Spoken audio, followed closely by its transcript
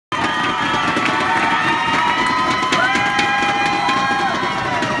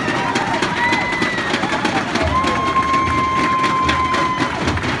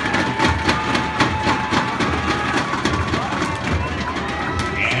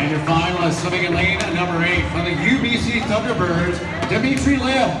And your finalist, swimming in lane number 8 from the UBC Thunderbirds, Dmitriy.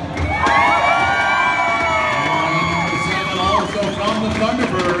 And also from the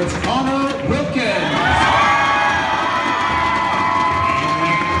Thunderbirds, Connor Wilkins. And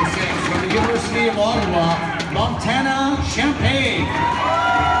lane number 6 from the University of Ottawa, Montana Champagne.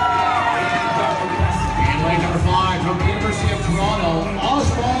 And lane number 5 from the University of Toronto,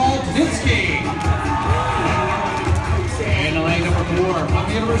 Oswald Nitzky. And lane number 4 from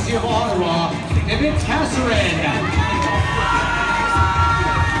the University of Ottawa, David Casarin.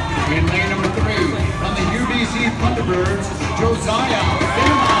 In lane number 3 from the UBC Thunderbirds, Josiah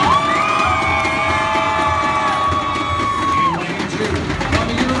Binnema. In lane 2 from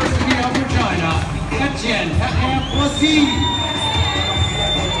the University of Regina, Etienne Paquin.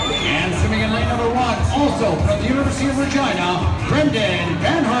 And swimming in lane number 1, also from the University of Regina, Brendan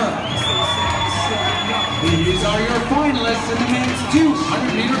Van Herk. These are your finalists in the men's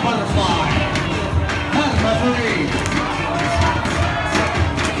 200-meter butterfly. And referee.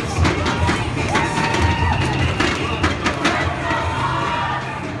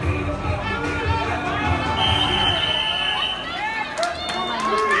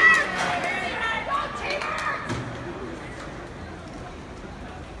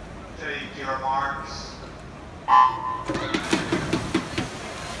 Take your marks.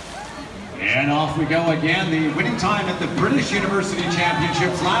 And off we go again. The winning time at the British University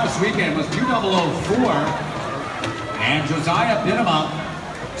Championships last weekend was 2:00:04. And Josiah Binnema,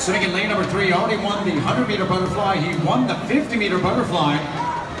 sitting in lane number 3, already won the 100-meter butterfly. He won the 50-meter butterfly.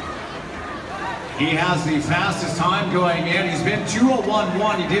 He has the fastest time going in. He's been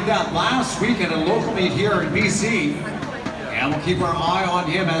 2:01:1. He did that last week at a local meet here in BC. And we'll keep our eye on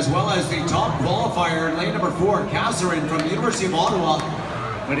him, as well as the top qualifier in lane number 4, Casarin from the University of Ottawa.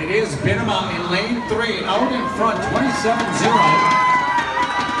 But it is Binnema in lane 3, out in front, 27:0.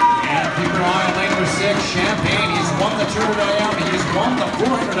 And keep your eye on lane number 6, Champagne. He's won the 200 IM, he's won the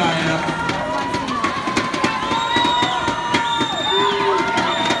 400 IM.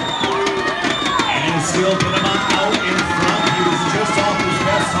 And still Binnema out in front. He was just off his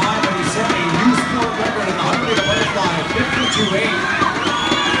best time, but he set a new sport record in the 100-meter butterfly, 52.8.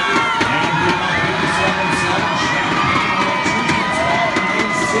 And Binnema 57.7, Champagne on 2 teams back in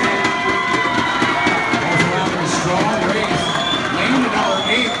lane 6. Also after a strong race, lane number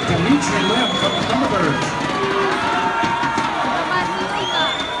 8, Dmitriy from the Thunderbirds.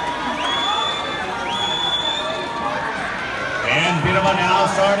 And Binnema now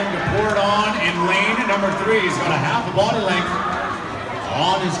starting to pour it on in lane number 3. He's got a half a body length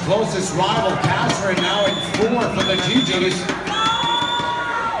on his closest rival, Casarin, now in 4th for the GGs.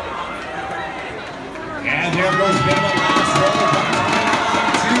 And there goes Binnema last roll,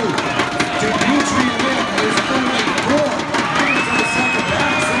 1:29.2. Dmitriy is only 4 minutes of the second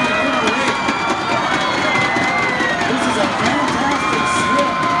back, sitting in number 8. This is a fantastic swim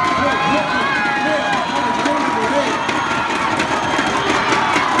for Dmitriy on number 8.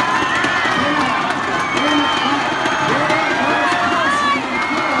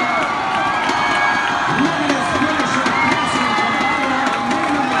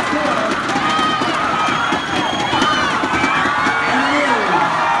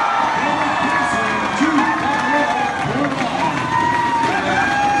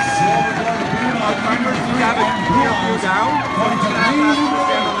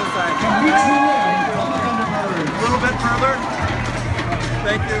 A little bit further.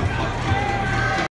 Thank you.